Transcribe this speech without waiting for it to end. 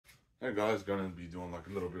Hey guys, gonna be doing like a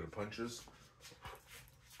little bit of punches.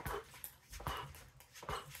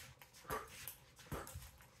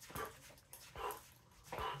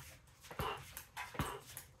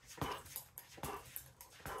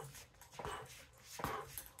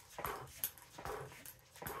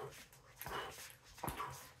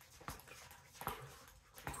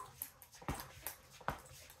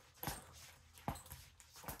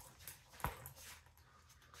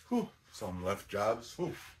 Whew, some left jabs.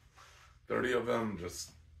 Whew. 30 of them.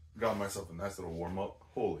 Just got myself a nice little warm up.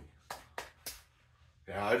 Holy.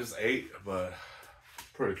 Yeah, I just ate, but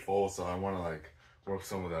pretty full, so I want to like work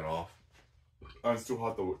some of that off. It's too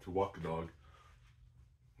hot to walk a dog.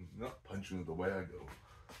 I'm not punching the way I go.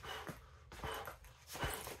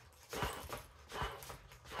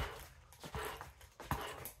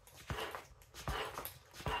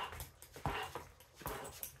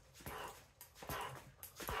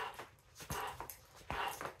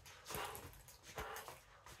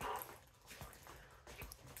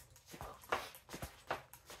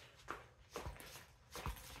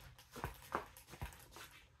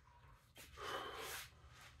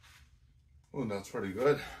 Oh, that's pretty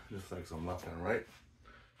good. Just like some left and right.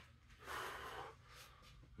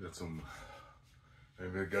 Get some,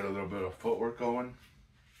 maybe get a little bit of footwork going.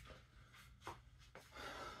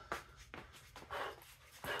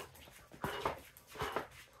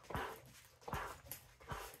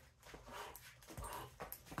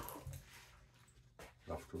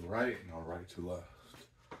 Left to right, and now right to left.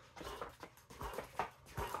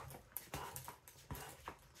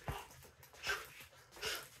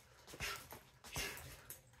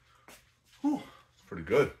 Whew, it's pretty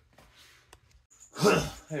good.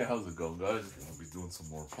 Hey, how's it going, guys? I'll be doing some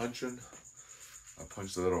more punching. I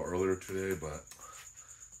punched a little earlier today, but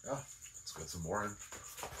yeah, let's get some more in.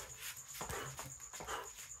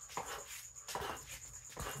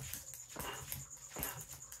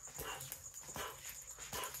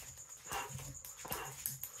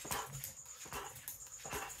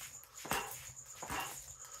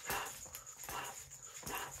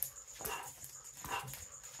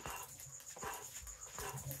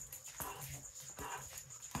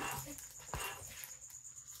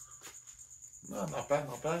 No, not bad,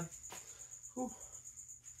 not bad. Whew.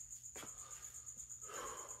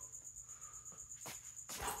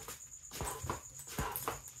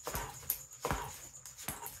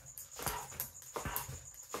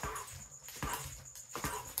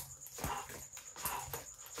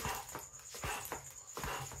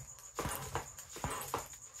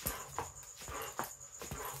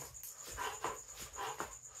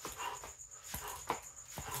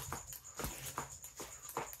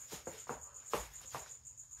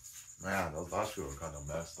 Man, those last few were kind of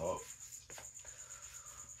messed up.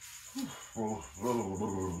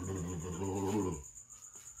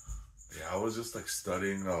 Yeah, I was just like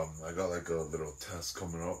studying. I got like a little test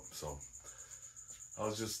coming up, so I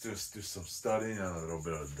was just do some studying and a little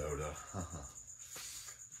bit of Dota.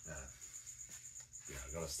 Yeah,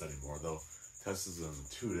 I gotta study more though. Test is in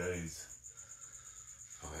 2 days.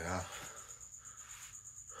 Oh yeah.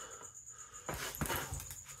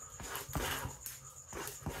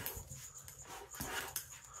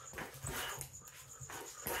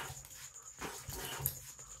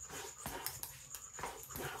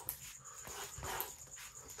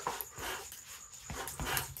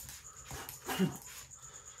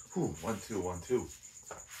 Whew, 1, 2, 1, 2.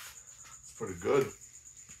 It's pretty good.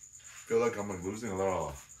 Feel like I'm like losing a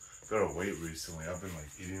lot of weight recently. I've been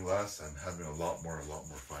like eating less and having a lot more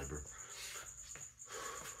fiber.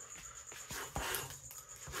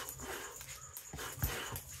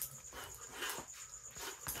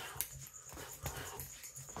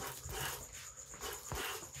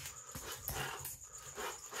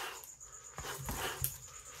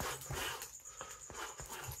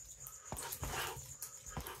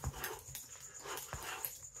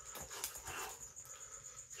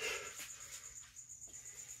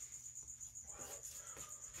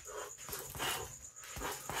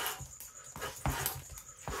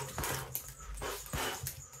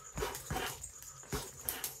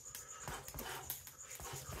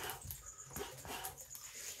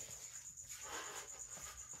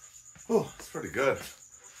 Oh, it's pretty good.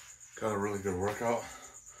 Got a really good workout.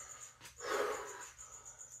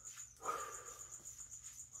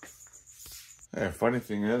 Hey, funny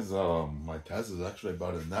thing is, my test is actually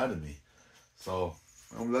about anatomy. So,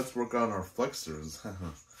 let's work on our flexors.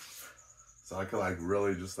 So I can like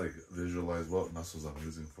really just like visualize what muscles I'm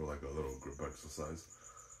using for like a little group exercise.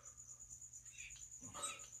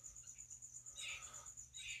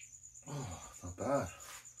 Oh, not bad.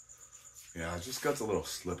 Yeah, it just gets a little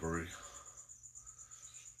slippery.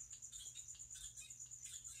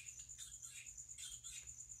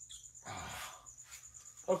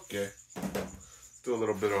 Okay. Do a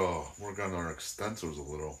little bit of work on our extensors a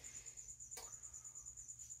little.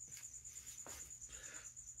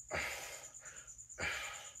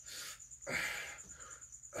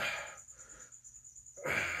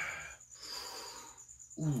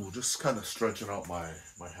 Ooh, just kind of stretching out my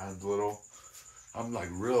hands a little. I'm like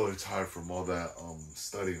really tired from all that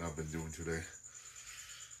studying I've been doing today.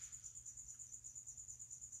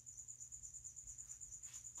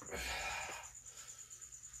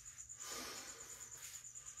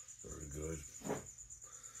 Very good.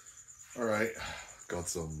 All right, got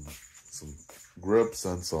some grips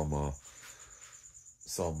and some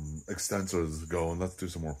extensors going. Let's do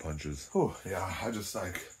some more punches. Oh yeah, I just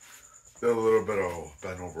like did a little bit of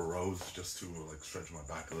bend over rows just to like stretch my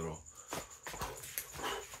back a little.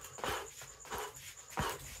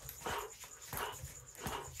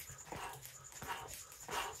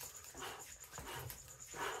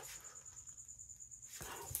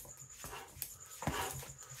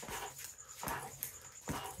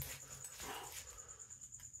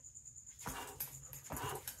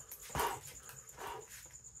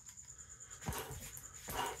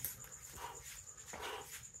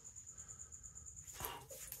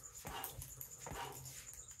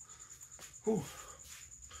 Whew.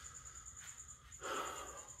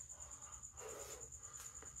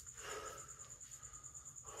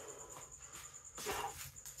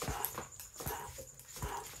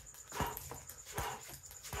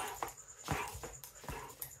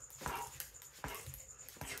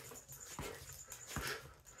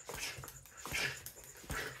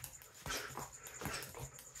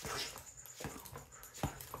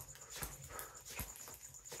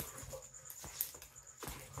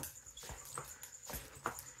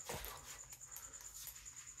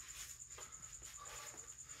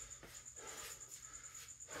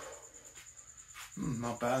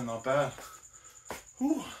 Not bad, not bad.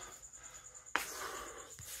 Whew.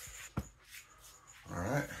 All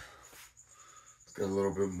right, let's get a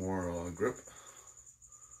little bit more grip.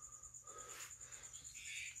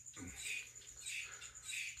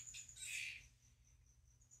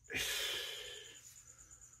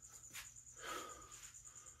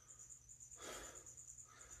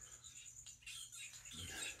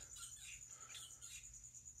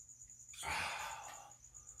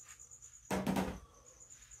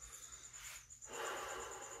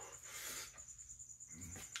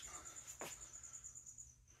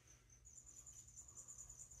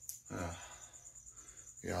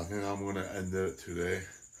 Yeah, I think I'm gonna end it today.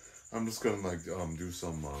 I'm just gonna like do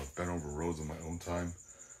some bent over rows on my own time.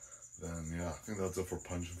 Then yeah, I think that's it for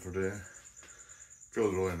punching for today.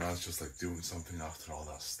 Feels really nice just like doing something after all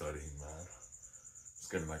that studying, man.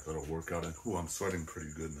 Just getting like a little workout and ooh, I'm sweating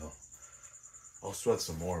pretty good now. I'll sweat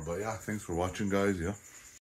some more, but yeah, thanks for watching, guys. Yeah.